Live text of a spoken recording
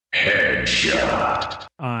Headshot.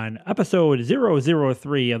 On episode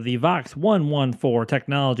 003 of the Vox 114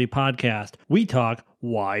 Technology Podcast, we talk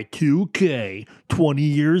Y2K 20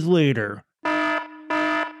 years later.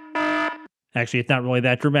 Actually, it's not really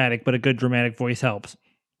that dramatic, but a good dramatic voice helps.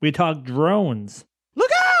 We talk drones.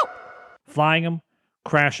 Look out! Flying them,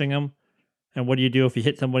 crashing them, and what do you do if you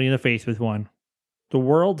hit somebody in the face with one? The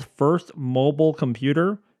world's first mobile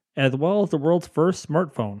computer, as well as the world's first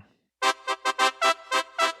smartphone.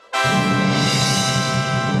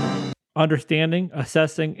 Understanding,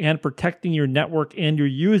 assessing, and protecting your network and your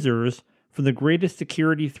users from the greatest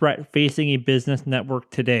security threat facing a business network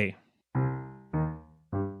today.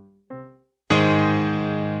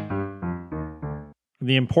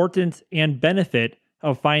 The importance and benefit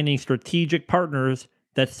of finding strategic partners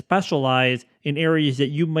that specialize in areas that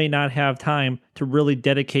you may not have time to really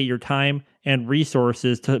dedicate your time and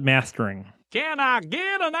resources to mastering. Can I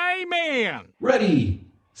get an amen? Ready,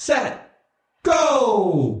 set,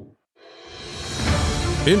 go!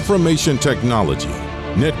 Information technology,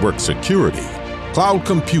 network security, cloud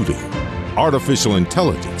computing, artificial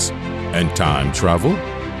intelligence, and time travel?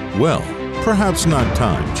 Well, perhaps not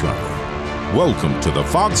time travel. Welcome to the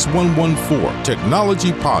Vox 114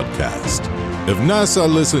 Technology Podcast. If NASA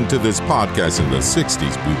listened to this podcast in the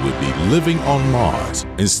 60s, we would be living on Mars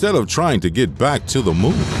instead of trying to get back to the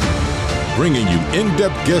moon. Bringing you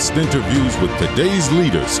in-depth guest interviews with today's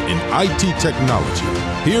leaders in IT technology.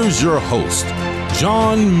 Here's your host,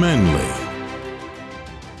 John Manley.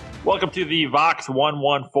 Welcome to the Vox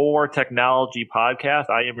 114 Technology Podcast.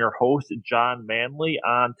 I am your host, John Manley.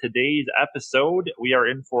 On today's episode, we are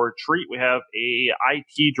in for a treat. We have a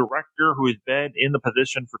IT director who has been in the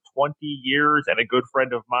position for 20 years and a good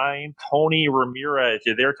friend of mine, Tony Ramirez.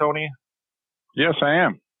 You there, Tony? Yes, I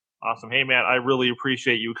am. Awesome. Hey, man, I really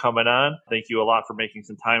appreciate you coming on. Thank you a lot for making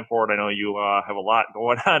some time for it. I know you have a lot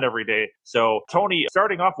going on every day. So, Tony,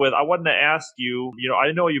 starting off with, I wanted to ask you,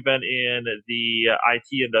 I know you've been in the IT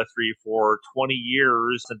industry for 20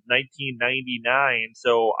 years, since 1999.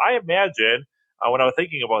 So I imagine when I was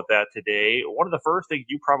thinking about that today, one of the first things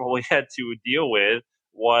you probably had to deal with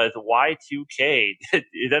was Y2K.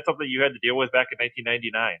 Is that something you had to deal with back in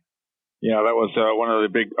 1999? Yeah, that was one of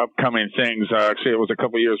the big upcoming things. Actually, it was a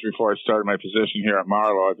couple of years before I started my position here at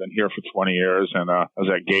Marlow. I've been here for 20 years, and I was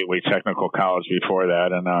at Gateway Technical College before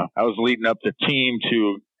that. And I was leading up the team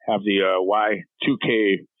to have the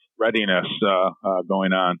Y2K readiness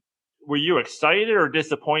going on. Were you excited or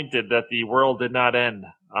disappointed that the world did not end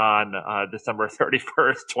on December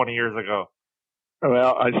 31st, 20 years ago?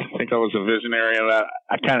 Well, I think I was a visionary of that.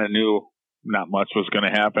 I kind of knew not much was going to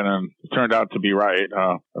happen, and it turned out to be right.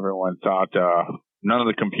 Everyone thought none of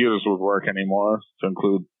the computers would work anymore, to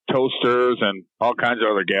include toasters and all kinds of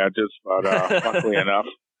other gadgets. But luckily enough,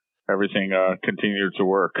 everything continued to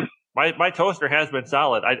work. My toaster has been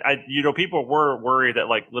solid. People were worried that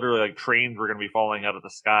literally trains were going to be falling out of the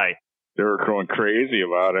sky. They were going crazy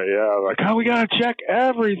about it. Yeah, we got to check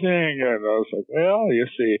everything. And I was like, well, you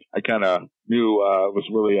see, I kind of knew it was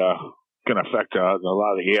really going to affect a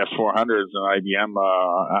lot of the AS400s and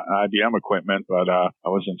IBM equipment, but I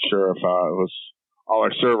wasn't sure if it was all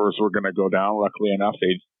our servers were going to go down. Luckily enough,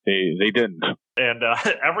 they didn't. And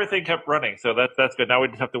everything kept running, so that's good. Now we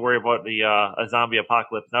just have to worry about a zombie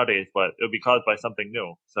apocalypse nowadays, but it'll be caused by something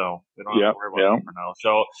new, so we don't have to worry about it for now.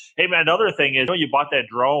 So, hey man, another thing is, you bought that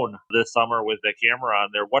drone this summer with the camera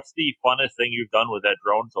on there. What's the funnest thing you've done with that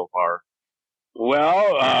drone so far?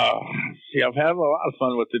 Well, I've had a lot of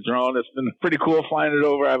fun with the drone. It's been pretty cool flying it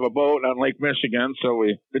over. I have a boat on Lake Michigan, so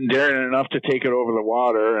we've been daring enough to take it over the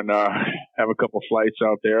water and have a couple flights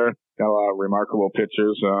out there. Got a lot of remarkable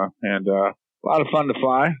pictures and a lot of fun to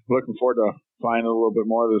fly. Looking forward to flying a little bit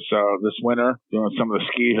more this winter, doing some of the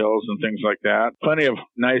ski hills and things like that. Plenty of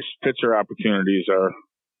nice picture opportunities are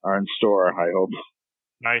in store, I hope.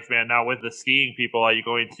 Nice, man. Now, with the skiing people, are you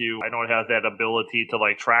going to, I know it has that ability to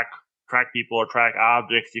track people or track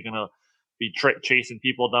objects. You're going to be chasing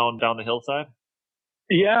people down the hillside?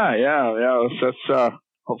 Yeah. That's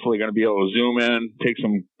hopefully going to be able to zoom in, take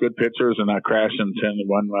some good pictures, and not crash into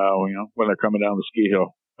anyone when they're coming down the ski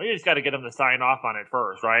hill. Well, you just got to get them to sign off on it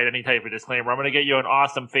first, right? Any type of disclaimer. I'm going to get you an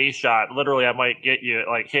awesome face shot. Literally, I might get you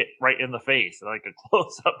hit right in the face, like a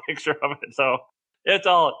close-up picture of it. So it's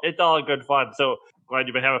all good fun. So glad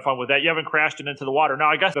you've been having fun with that. You haven't crashed it into the water. Now,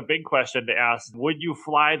 I guess the big question to ask, would you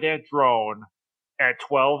fly that drone at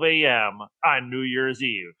 12 a.m. on New Year's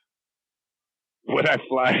Eve? Would I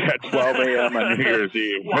fly at 12 a.m. on New Year's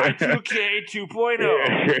Eve? Y2K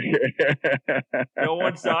 2.0. No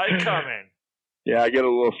one saw it coming. Yeah, I get a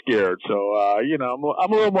little scared. So, I'm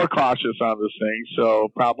a little more cautious on this thing. So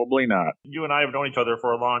probably not. You and I have known each other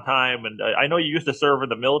for a long time, and I know you used to serve in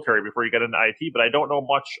the military before you got into IT, but I don't know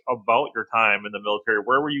much about your time in the military.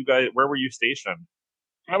 Where were you stationed?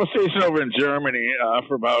 I was stationed over in Germany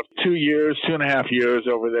for about 2 years, 2.5 years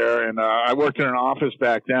over there, and I worked in an office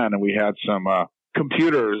back then, and we had some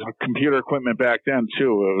computer equipment back then too.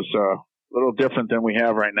 It was a little different than we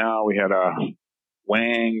have right now. We had a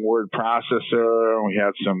Wang word processor. We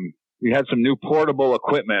had some new portable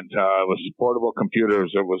equipment. It was portable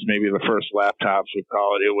computers. It was maybe the first laptops we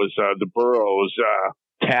call it. It was the Burroughs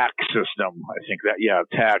TAC system. I think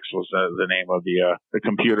TAC was the name of the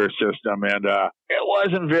computer system, and it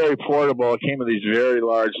wasn't very portable. It came in these very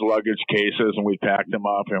large luggage cases, and we'd pack them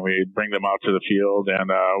up and we'd bring them out to the field, and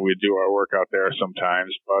we'd do our work out there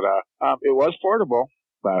sometimes. But it was portable,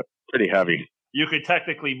 but pretty heavy. You could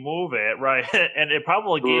technically move it, right? And it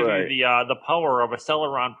probably gave you the power of a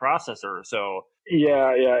Celeron processor. So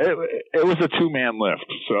yeah, it was a 2-man lift.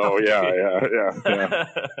 So yeah.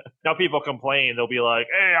 Now people complain. They'll be like,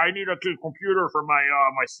 "Hey, I need a computer for my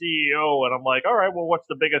CEO," and I'm like, "All right, well, what's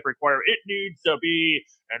the biggest requirement? It needs to be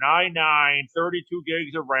an i9, 32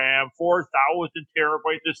 gigs of RAM, 4,000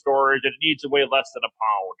 terabytes of storage, and it needs to weigh less than a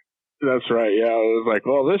pound." That's right. Yeah, it was like,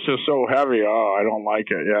 "Oh, this is so heavy. Oh, I don't like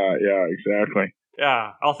it." Yeah, exactly.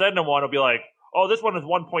 Yeah, I'll send them one. It'll be like, "Oh, this one is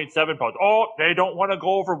 1.7 pounds. Oh, they don't want to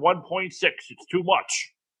go over 1.6. It's too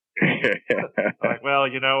much." Like, well,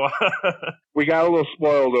 we got a little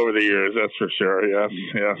spoiled over the years. That's for sure. Yes.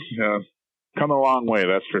 Come a long way.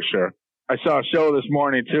 That's for sure. I saw a show this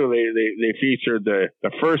morning too. They featured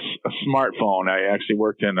the first smartphone. I actually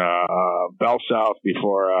worked in Bell South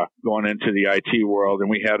before going into the IT world, and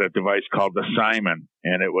we had a device called the Simon,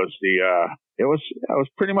 and it was it was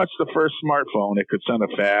pretty much the first smartphone. It could send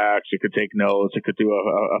a fax, it could take notes, it could do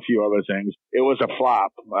a few other things. It was a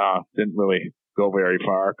flop. Didn't really go very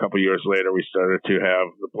far. A couple years later, we started to have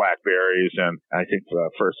the Blackberries, and I think the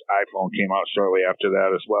first iPhone came out shortly after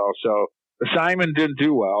that as well. So the Simon didn't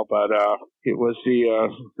do well, but it was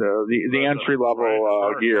the entry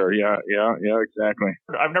level gear. Yeah, exactly.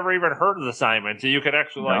 I've never even heard of the Simon. So you could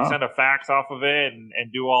actually send a fax off of it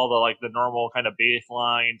and do all the normal kind of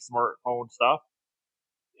baseline smartphone stuff.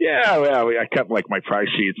 Yeah, I kept my price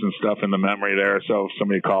sheets and stuff in the memory there. So if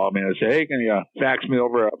somebody called me and say, "Hey, can you fax me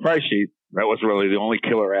over a price sheet?" That was really the only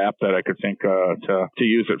killer app that I could think to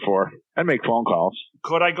use it for, and make phone calls.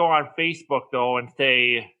 Could I go on Facebook though and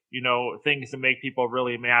say, things to make people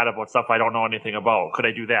really mad about stuff I don't know anything about? Could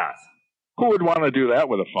I do that? Who would want to do that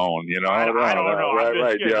with a phone? I don't know.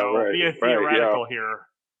 I'm just, being theoretical here.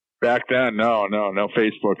 Back then, no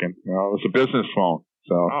Facebooking. It was a business phone.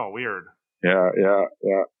 So. Oh, weird. Yeah.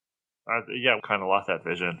 Kind of lost that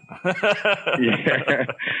vision. Yeah.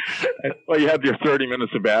 Well, you had your 30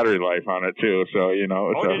 minutes of battery life on it too, so did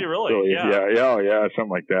you really? Yeah, something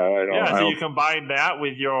like that. So you combine that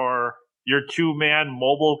with your 2-man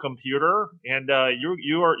mobile computer, and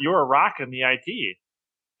you're rocking the IT.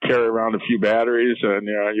 Carry around a few batteries, and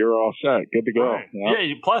you're all set, good to go. Right.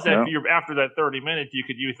 Yeah. Plus, after that 30 minutes, you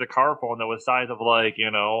could use the car phone that was size of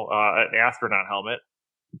an astronaut helmet.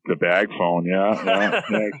 The bag phone, yeah,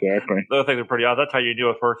 exactly. Those things are pretty odd. That's how you knew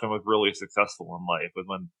a person was really successful in life, was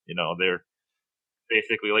when they're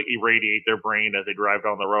basically irradiate their brain as they drive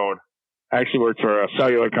down the road. I actually worked for a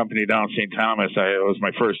cellular company down in St. Thomas. It was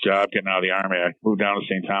my first job getting out of the Army. I moved down to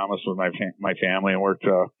St. Thomas with my family and worked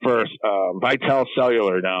for Vitel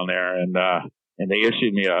Cellular down there, and they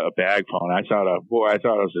issued me a bag phone. I thought it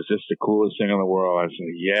was just the coolest thing in the world. I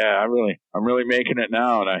said, "Yeah, I'm really making it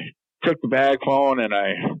now." And I took the bag phone and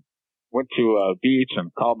I went to a beach and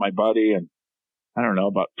called my buddy, and I don't know,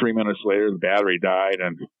 about 3 minutes later, the battery died,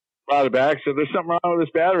 and brought it back, said, "There's something wrong with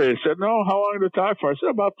this battery." I said, "No, how long did it talk for?" I said,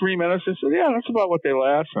 "About 3 minutes." I said, "Yeah, that's about what they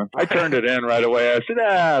last." And I turned it in right away. I said,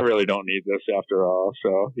 "I really don't need this after all."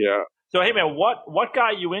 So, yeah. So, hey, man, what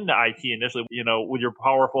got you into IT initially, with your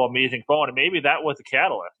powerful, amazing phone? And maybe that was the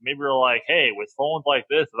catalyst. Maybe you're like, hey, with phones like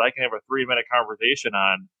this that I can have a 3-minute conversation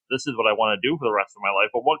on, this is what I want to do for the rest of my life.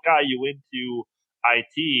 But what got you into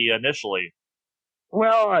IT initially?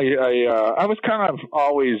 Well, I was kind of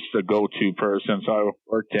always the go-to person. So I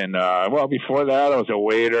worked in, before that I was a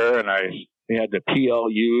waiter, and we had the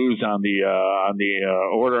PLUs on the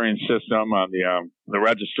ordering system, on the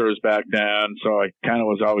registers back then. So I kind of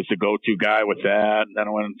was always the go-to guy with that. And then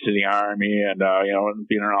I went into the Army, and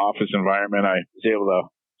being in an office environment, I was able to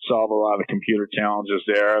solve a lot of computer challenges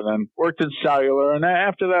there, and then worked in cellular. And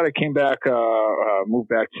after that, I came back, moved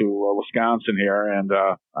back to Wisconsin here, and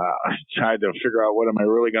tried to figure out what am I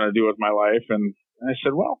really going to do with my life. And I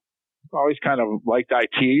said, well, I've always kind of liked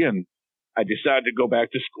IT, and I decided to go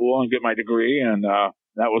back to school and get my degree, and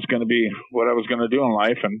that was going to be what I was going to do in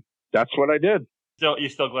life, and that's what I did. You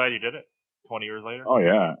still glad you did it 20 years later? Oh,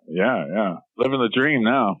 yeah. Living the dream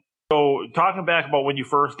now. So talking back about when you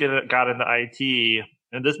first got into IT,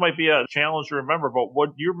 and this might be a challenge to remember, but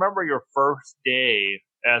do you remember your first day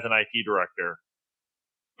as an IT director?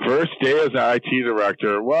 First day as an IT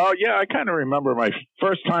director. Well, yeah, I kind of remember my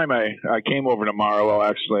first time I came over to Marlow.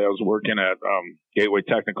 Actually, I was working at Gateway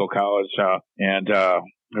Technical College, and I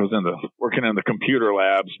was working in the computer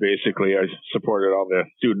labs. Basically, I supported all the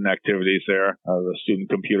student activities there, the student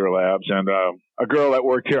computer labs. And a girl that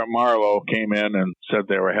worked here at Marlow came in and said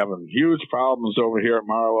they were having huge problems over here at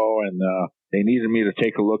Marlow, and they needed me to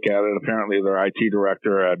take a look at it. Apparently, their IT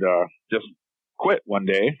director had just quit one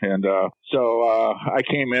day, and so I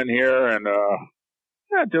came in here and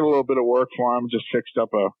did a little bit of work for him. Just fixed up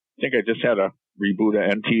I think I just had to reboot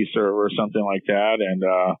an NT server or something like that, and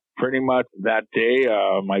pretty much that day,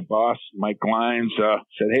 my boss, Mike Glines,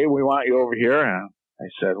 said, "Hey, we want you over here." And I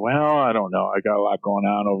said, "Well, I don't know. I got a lot going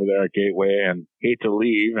on over there at Gateway and hate to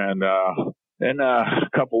leave." And then a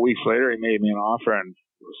couple weeks later, he made me an offer, and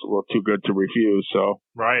it was a little too good to refuse. So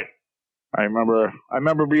right. I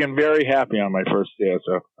remember being very happy on my first day as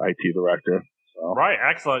a IT director. So. Right,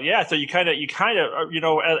 excellent. Yeah, so you kind of, and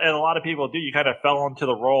a lot of people do. You kind of fell into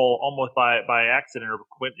the role almost by accident or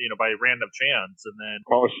by random chance, and then.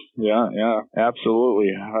 Oh, yeah,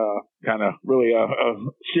 absolutely. Kind of really a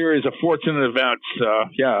series of fortunate events.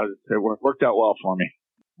 It worked out well for me.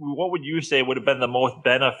 What would you say would have been the most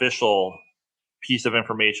beneficial piece of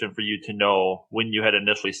information for you to know when you had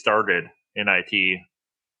initially started in IT?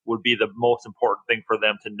 Would be the most important thing for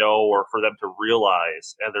them to know or for them to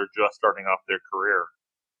realize as they're just starting off their career?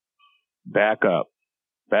 Back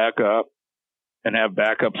up, and have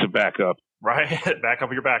backups of backup. Right, back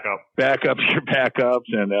up your backup. Backups your backups,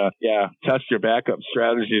 and test your backup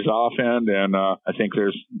strategies often. And I think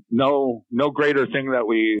there's no greater thing that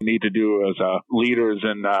we need to do as leaders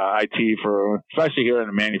in IT, especially here in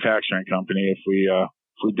a manufacturing company. If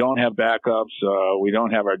we don't have backups, we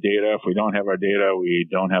don't have our data. If we don't have our data, we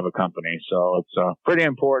don't have a company. So it's pretty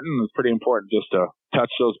important. It's pretty important just to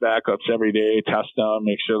touch those backups every day, test them,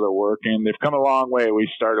 make sure they're working. They've come a long way. We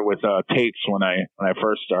started with tapes when I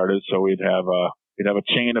first started. So we'd have a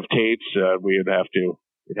chain of tapes. We'd have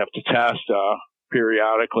to test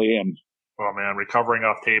periodically. And oh man, recovering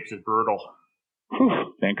off tapes is brutal.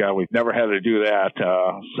 Thank God we've never had to do that.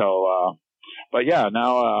 But yeah,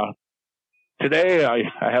 now. Today, I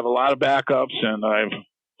have a lot of backups, and I have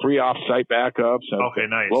 3 off-site backups. Okay,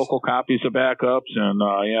 nice. Local copies of backups, and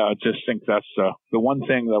I just think that's the one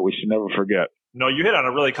thing that we should never forget. No, you hit on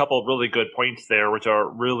a couple of really good points there, which are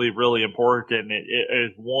really, really important. It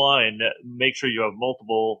is one, make sure you have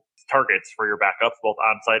multiple targets for your backups, both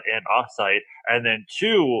on-site and off-site. And then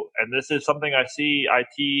 2, and this is something I see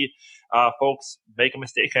IT folks make a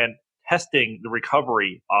mistake in, testing the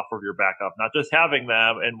recovery off of your backup, not just having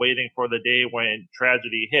them and waiting for the day when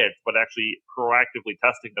tragedy hits, but actually proactively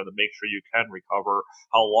testing them to make sure you can recover.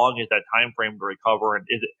 How long is that time frame to recover, and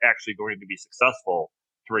is it actually going to be successful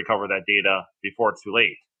to recover that data before it's too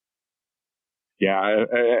late? Yeah,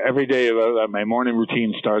 every day my morning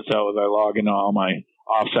routine starts out with I log into all my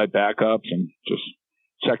offsite backups and just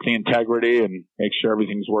check the integrity and make sure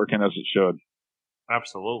everything's working as it should.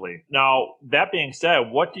 Absolutely. Now, that being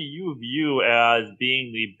said, what do you view as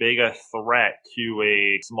being the biggest threat to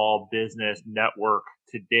a small business network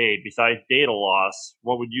today? Besides data loss,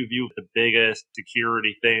 what would you view as the biggest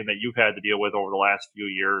security thing that you've had to deal with over the last few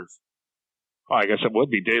years? Well, I guess it would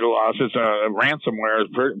be data losses. Ransomware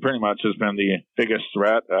pretty much has been the biggest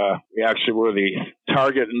threat. We actually were the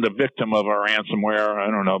target and the victim of our ransomware, I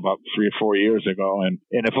don't know, about 3 or 4 years ago. And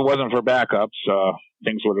if it wasn't for backups,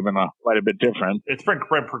 things would have been quite a bit different. It's been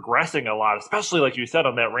progressing a lot, especially like you said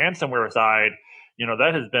on that ransomware side.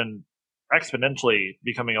 That has been exponentially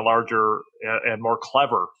becoming a larger and more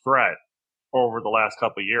clever threat over the last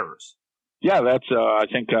couple of years. Yeah, that's, I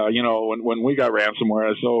think, when we got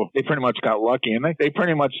ransomware, so they pretty much got lucky, and they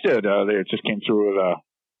pretty much did. They just came through with a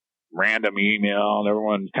random email, and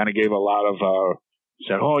everyone kind of gave a lot of,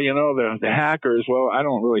 said, the hackers. Well, I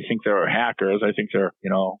don't really think they're hackers. I think they're,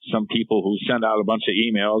 some people who send out a bunch of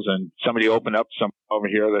emails, and somebody opened up some over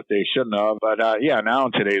here that they shouldn't have. But, now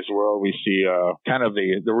in today's world, we see kind of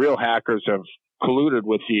the real hackers have colluded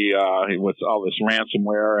with with all this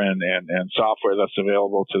ransomware and software that's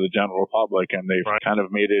available to the general public, and they've kind of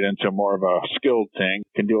made it into more of a skilled thing.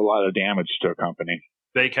 Can do a lot of damage to a company.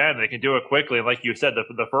 They can do it quickly. And like you said,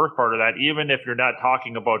 the first part of that, even if you're not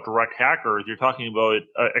talking about direct hackers, you're talking about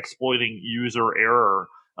exploiting user error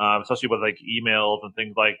especially with like emails and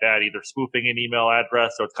things like that, either spoofing an email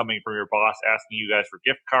address, so it's coming from your boss asking you guys for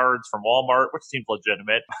gift cards from Walmart, which seems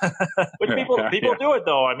legitimate. Which people do it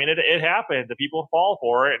though. I mean, it happens. The people fall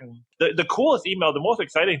for it. And the coolest email, the most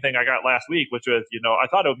exciting thing I got last week, which was, I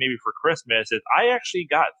thought it was maybe for Christmas, is I actually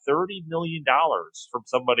got $30 million from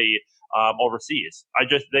somebody overseas.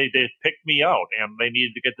 They picked me out and they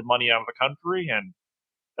needed to get the money out of the country, and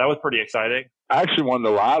that was pretty exciting. I actually won the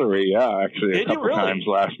lottery, Did a couple you really? times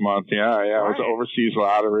last month. It was an overseas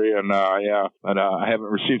lottery, and but I haven't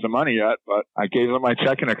received the money yet. But I gave them my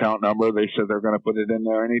checking account number. They said they're going to put it in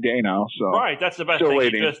there any day now. So right, that's the best still thing.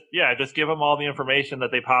 Waiting. Just give them all the information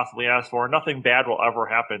that they possibly ask for. Nothing bad will ever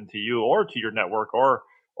happen to you or to your network or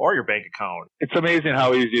your bank account. It's amazing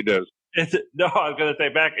how easy it is. No, I was going to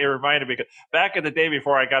say it reminded me, because back in the day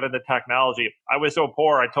before I got into technology, I was so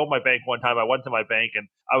poor. I told my bank one time, I went to my bank and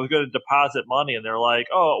I was going to deposit money, and they're like,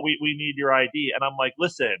 oh, we need your ID. And I'm like,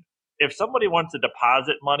 listen, if somebody wants to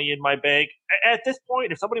deposit money in my bank, at this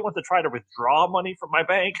point, if somebody wants to try to withdraw money from my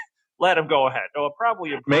bank, let them go ahead. It'll probably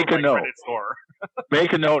improve my credit score.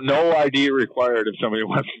 Make a note, no ID required if somebody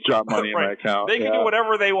wants to drop money in my account. They can do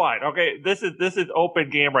whatever they want. Okay, this is open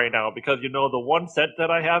game right now, because the 1 cent that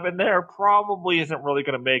I have in there probably isn't really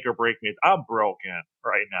going to make or break me. I'm broken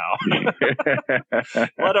right now.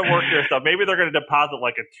 Let them work their stuff. Maybe they're going to deposit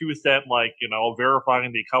like a 2 cent,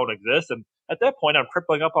 verifying the account exists, and at that point I'm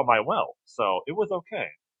tripling up on my wealth. So it was okay.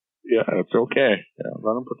 Yeah, it's okay. Yeah,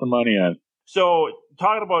 let them put the money in. So,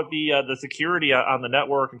 talking about the security on the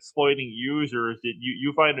network, exploiting users, did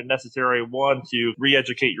you find it necessary, one, to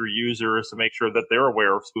re-educate your users to make sure that they're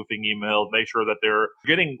aware of spoofing emails, make sure that they're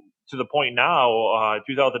getting to the point now,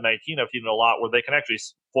 2019, I've seen it a lot where they can actually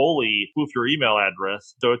fully spoof your email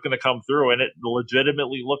address. So it's going to come through, and it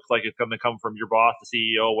legitimately looks like it's going to come from your boss, the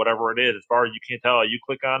CEO, whatever it is. As far as you can't tell, you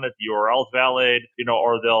click on it, the URL's valid,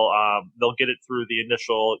 or they'll get it through the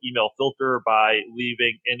initial email filter by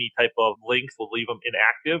leaving any type of links. Will leave them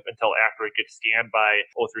inactive until after it gets scanned by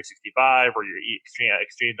O365 or your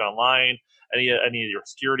Exchange Online, any of your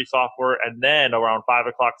security software, and then around 5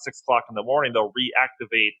 o'clock, 6 o'clock in the morning, they'll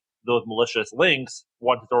reactivate those malicious links.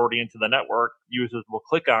 Once it's already into the network, users will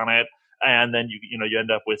click on it, and then you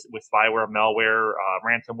end up with spyware, malware,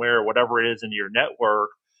 ransomware, whatever it is in your network.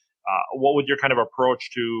 What would your kind of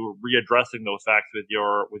approach to readdressing those facts with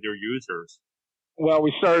your users? Well,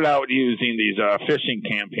 we started out using these phishing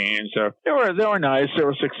campaigns. They were nice. They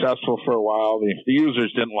were successful for a while. The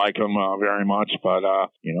users didn't like them very much, but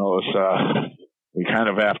it was we kind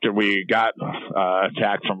of, after we got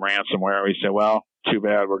attacked from ransomware, we said, well, too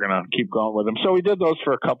bad, we're going to keep going with them. So we did those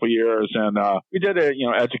for a couple of years, and we did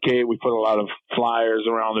educate. We put a lot of flyers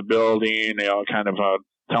around the building, kind of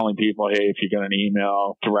telling people, hey, if you get an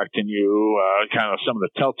email directing you, kind of some of the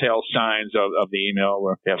telltale signs of the email,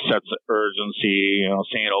 where they have sets of urgency,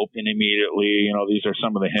 saying open immediately. These are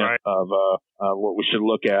some of the hints of what we should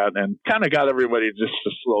look at, and kind of got everybody just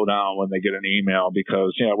to slow down when they get an email,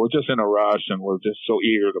 because we're just in a rush and we're just so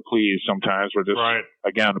eager to please. Sometimes we're just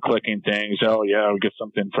again clicking things. Oh yeah, we get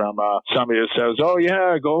something from somebody that says, oh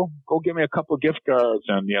yeah, go give me a couple of gift cards,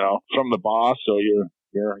 and from the boss, so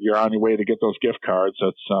you're on your way to get those gift cards.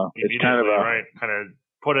 It's kind of kind of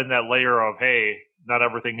put in that layer of, hey, not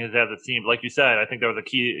everything is as it seems. Like you said, I think that was a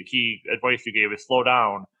key advice you gave is slow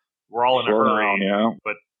down. We're all in a hurry,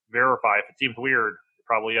 but verify. If it seems weird, it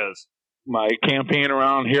probably is. My campaign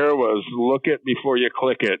around here was look it before you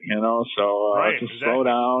click it, so just slow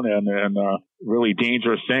down, and really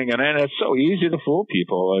dangerous thing. And then it's so easy to fool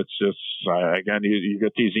people. It's just, again, you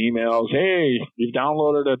get these emails, hey, you've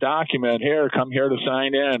downloaded a document, here, come here to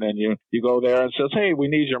sign in. And you go there and it says, hey, we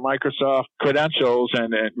need your Microsoft credentials.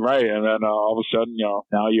 And then all of a sudden,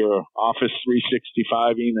 now your Office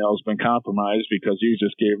 365 email's been compromised because you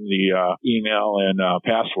just gave them the email and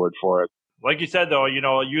password for it. Like you said, though,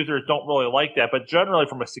 users don't really like that. But generally,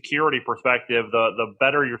 from a security perspective, the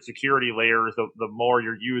better your security layers, the more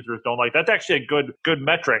your users don't like. That's actually a good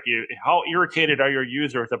metric. How irritated are your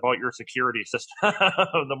users about your security system?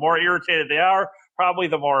 The more irritated they are, probably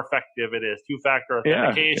the more effective it is. Two-factor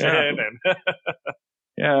authentication.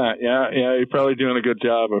 Yeah. You're probably doing a good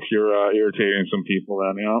job if you're irritating some people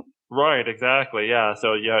then, Right, exactly. Yeah.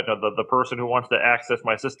 So the person who wants to access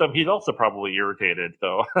my system, he's also probably irritated.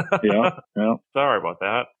 So yeah. Sorry about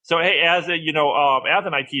that. So hey, as a as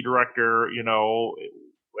an IT director,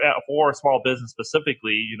 for a small business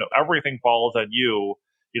specifically, everything falls on you.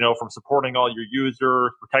 From supporting all your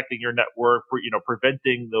users, protecting your network,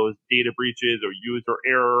 preventing those data breaches or user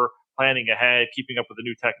error, planning ahead, keeping up with the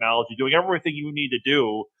new technology, doing everything you need to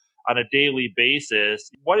do on a daily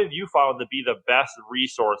basis. What have you found to be the best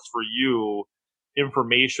resource for you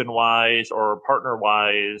information-wise or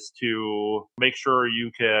partner-wise to make sure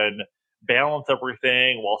you can balance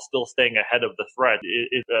everything while still staying ahead of the threat?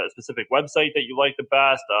 Is a specific website that you like the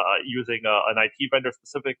best, using an IT vendor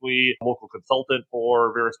specifically, a local consultant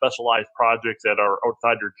for very specialized projects that are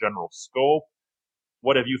outside your general scope?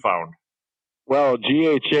 What have you found? Well,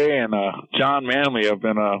 GHA and John Manley have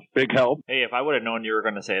been a big help. Hey, if I would have known you were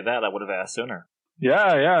going to say that, I would have asked sooner.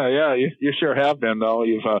 Yeah. You sure have been, though.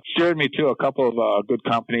 You've steered me to a couple of good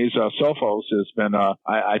companies. Sophos has been,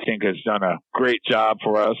 I think, has done a great job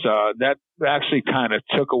for us. That actually kind of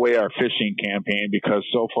took away our phishing campaign because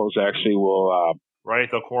Sophos actually will... Right,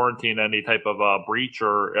 they'll quarantine any type of breach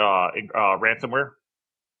or ransomware?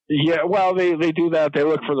 Yeah, well, they do that. They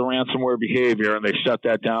look for the ransomware behavior and they shut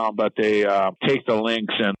that down, but they take the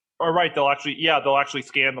links and... Or right, they'll actually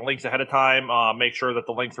scan the links ahead of time, make sure that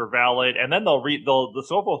the links are valid, and then the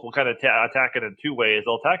Sophos will kind of attack it in two ways.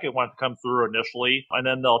 They'll attack it once it comes through initially, and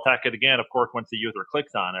then they'll attack it again, of course, once the user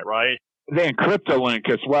clicks on it, right? They encrypt the link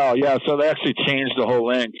as well, yeah. So they actually changed the whole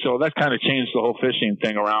link. So that kind of changed the whole phishing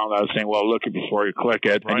thing around. I was saying, well, look it before you click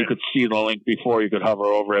it, and you could see the link before you could hover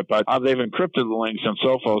over it. But they've encrypted the links on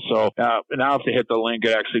Sophos. So now if they hit the link,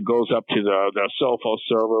 it actually goes up to the Sophos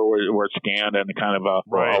server where it's scanned and kind of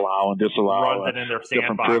allow and disallow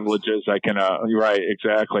different privileges. I can, right,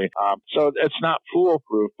 exactly. So it's not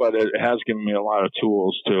foolproof, but it has given me a lot of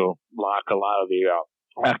tools to block a lot of the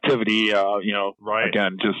activity,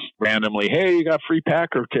 again, just randomly, hey, you got free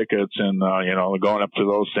Packer tickets, and, going up to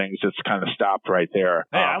those things, it's kind of stopped right there.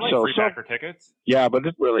 Hey, I like free Packer tickets. Yeah, but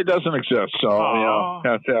it really doesn't exist. So,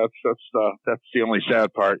 that's the only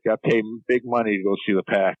sad part. You got to pay big money to go see the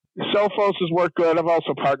Pack. Sophos has worked good. I've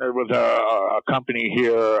also partnered with a company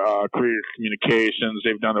here, Career Communications.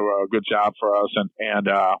 They've done a good job for us. And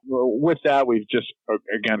with that, we've just,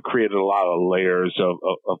 again, created a lot of layers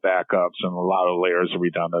of backups and a lot of layers of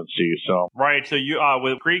redundancy. So right. So you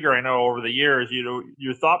with Krieger, I know over the years,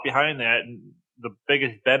 your thought behind that, and the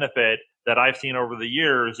biggest benefit that I've seen over the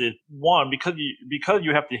years is, one, because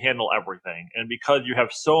you have to handle everything, and because you have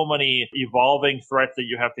so many evolving threats that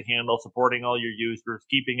you have to handle, supporting all your users,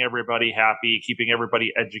 keeping everybody happy, keeping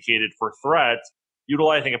everybody educated for threats,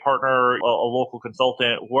 utilizing a partner, a local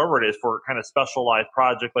consultant, whoever it is, for kind of specialized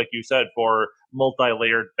project, like you said, for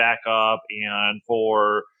multi-layered backup and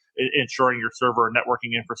for ensuring your server and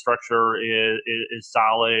networking infrastructure is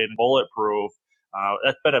solid and bulletproof.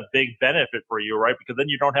 That's been a big benefit for you, right? Because then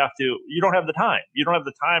you don't have the time. You don't have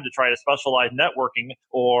the time to try to specialize networking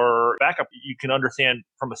or backup. You can understand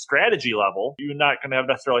from a strategy level, you're not going to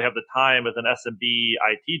necessarily have the time as an SMB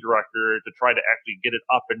IT director to try to actually get it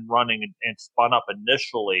up and running and spun up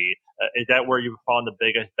initially. Is that where you've found the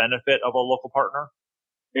biggest benefit of a local partner?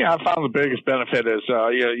 Yeah, I found the biggest benefit is,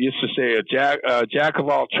 used to say a jack of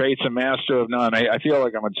all trades and master of none. I feel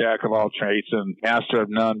like I'm a jack of all trades and master of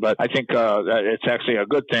none, but I think it's actually a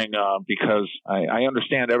good thing because I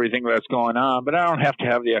understand everything that's going on, but I don't have to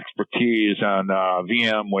have the expertise on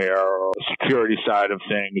VMware or security side of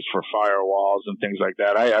things for firewalls and things like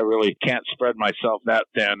that. I really can't spread myself that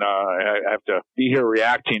thin. I have to be here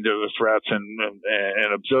reacting to the threats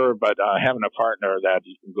and observe, but having a partner that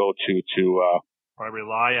you can go to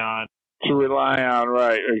rely on. To rely on,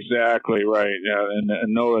 right, exactly, right, yeah,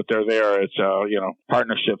 and know that they're there. It's,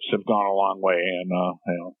 partnerships have gone a long way and,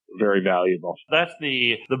 very valuable. That's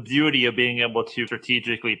the beauty of being able to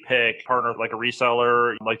strategically pick partners like a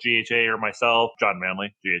reseller, like GHA or myself, John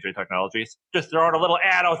Manley, GHA Technologies. Just throwing a little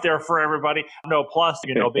ad out there for everybody. No, plus,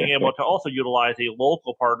 being able to also utilize a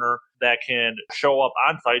local partner that can show up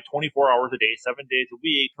on site 24 hours a day, 7 days a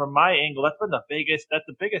week. From my angle, that's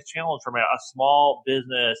the biggest challenge for me. A small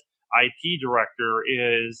business IT director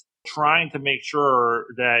is trying to make sure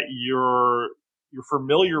that you're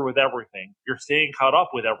familiar with everything. You're staying caught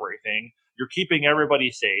up with everything. You're keeping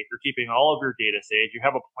everybody safe. You're keeping all of your data safe. You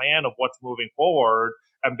have a plan of what's moving forward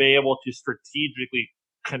and be able to strategically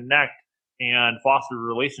connect and foster a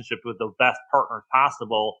relationship with the best partners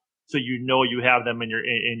possible. So you have them in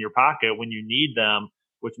your pocket when you need them,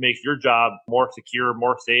 which makes your job more secure,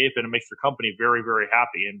 more safe, and it makes your company very, very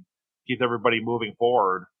happy and keeps everybody moving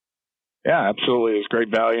forward. Yeah, absolutely. There's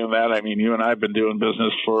great value in that. I mean, you and I have been doing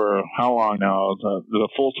business for how long now? The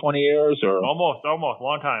full 20 years or? Almost,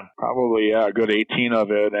 long time. Probably, yeah, a good 18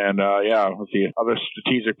 of it. And, with the other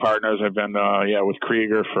strategic partners, I've been, with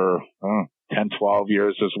Krieger for 10, 12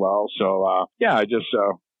 years as well. So,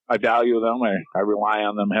 I value them. I rely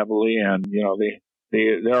on them heavily, and,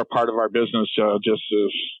 they're a part of our business just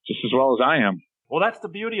as well as I am. Well, that's the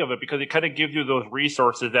beauty of it, because it kind of gives you those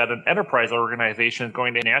resources that an enterprise organization is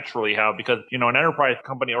going to naturally have, because, an enterprise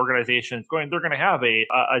company organization is they're going to have a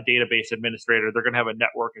database administrator. They're going to have a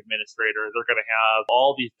network administrator. They're going to have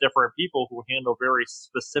all these different people who handle very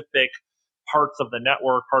specific parts of the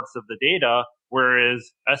network, parts of the data,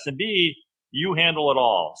 whereas SMB, you handle it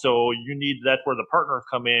all. So that's where the partners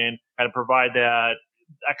come in and provide that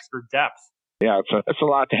extra depth. Yeah, it's a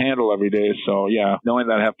lot to handle every day. So yeah, knowing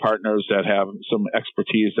that I have partners that have some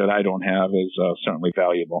expertise that I don't have is certainly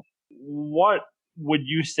valuable. What would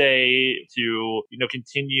you say to,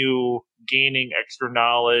 continue gaining extra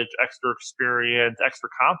knowledge, extra experience, extra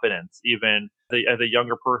confidence, even as a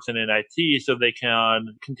younger person in IT, so they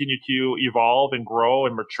can continue to evolve and grow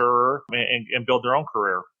and mature and build their own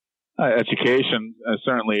career? Education,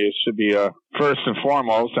 certainly it should be first and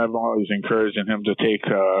foremost. I'm always encouraging him to take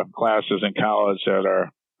classes in college that are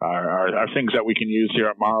things that we can use here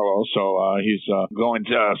at Marlowe. So he's going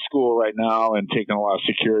to school right now and taking a lot of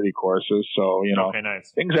security courses. So, okay,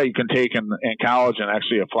 nice. Things that you can take in college and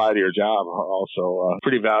actually apply to your job are also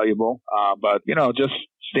pretty valuable. But, just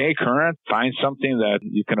stay current, find something that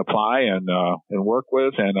you can apply and work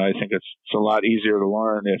with. And I think it's a lot easier to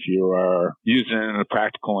learn if you are using it in a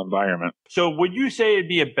practical environment. So would you say it'd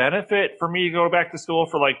be a benefit for me to go back to school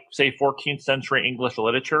for, like, say, 14th century English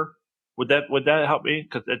literature? Would that help me?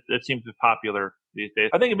 Because it seems to be popular these days.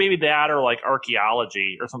 I think maybe that, or like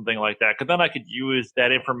archaeology or something like that, because then I could use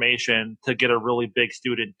that information to get a really big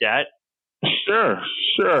student debt. Sure.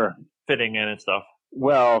 Fitting in and stuff.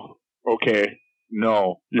 Well, okay.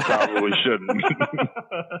 No, you probably shouldn't.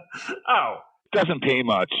 Oh. Doesn't pay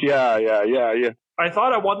much. Yeah. I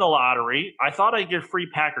thought I won the lottery. I thought I'd get free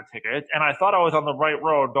Packer tickets, and I thought I was on the right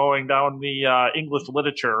road going down the English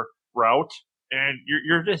literature route, and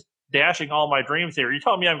you're just dashing all my dreams here. You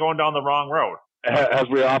tell me I'm going down the wrong road. As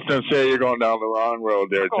we often say, you're going down the wrong road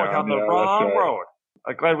there, John. Going down the wrong road.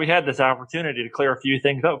 I'm glad we had this opportunity to clear a few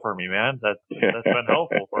things up for me, man. That's been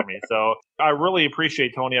helpful for me. So I really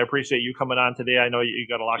appreciate, Tony. I appreciate you coming on today. I know you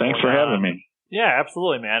got a lot going on. Thanks for having me. Yeah,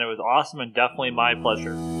 absolutely, man. It was awesome and definitely my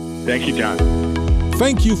pleasure. Thank you, John.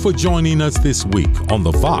 Thank you for joining us this week on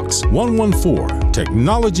the Vox 114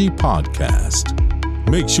 Technology Podcast.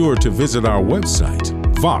 Make sure to visit our website,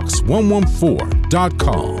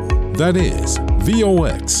 vox114.com. That is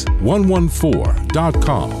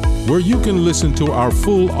vox114.com, where you can listen to our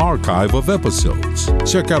full archive of episodes,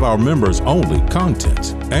 check out our members-only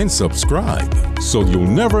content, and subscribe so you'll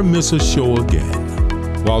never miss a show again.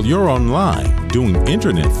 While you're online doing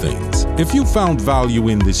internet things, if you found value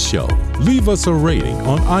in this show, leave us a rating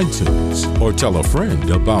on iTunes or tell a friend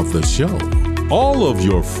about the show. All of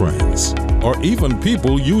your friends, or even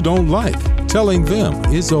people you don't like, telling them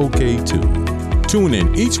is okay too. Tune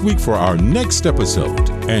in each week for our next episode.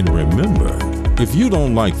 And remember, if you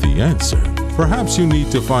don't like the answer, perhaps you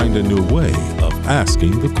need to find a new way of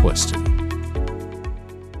asking the question.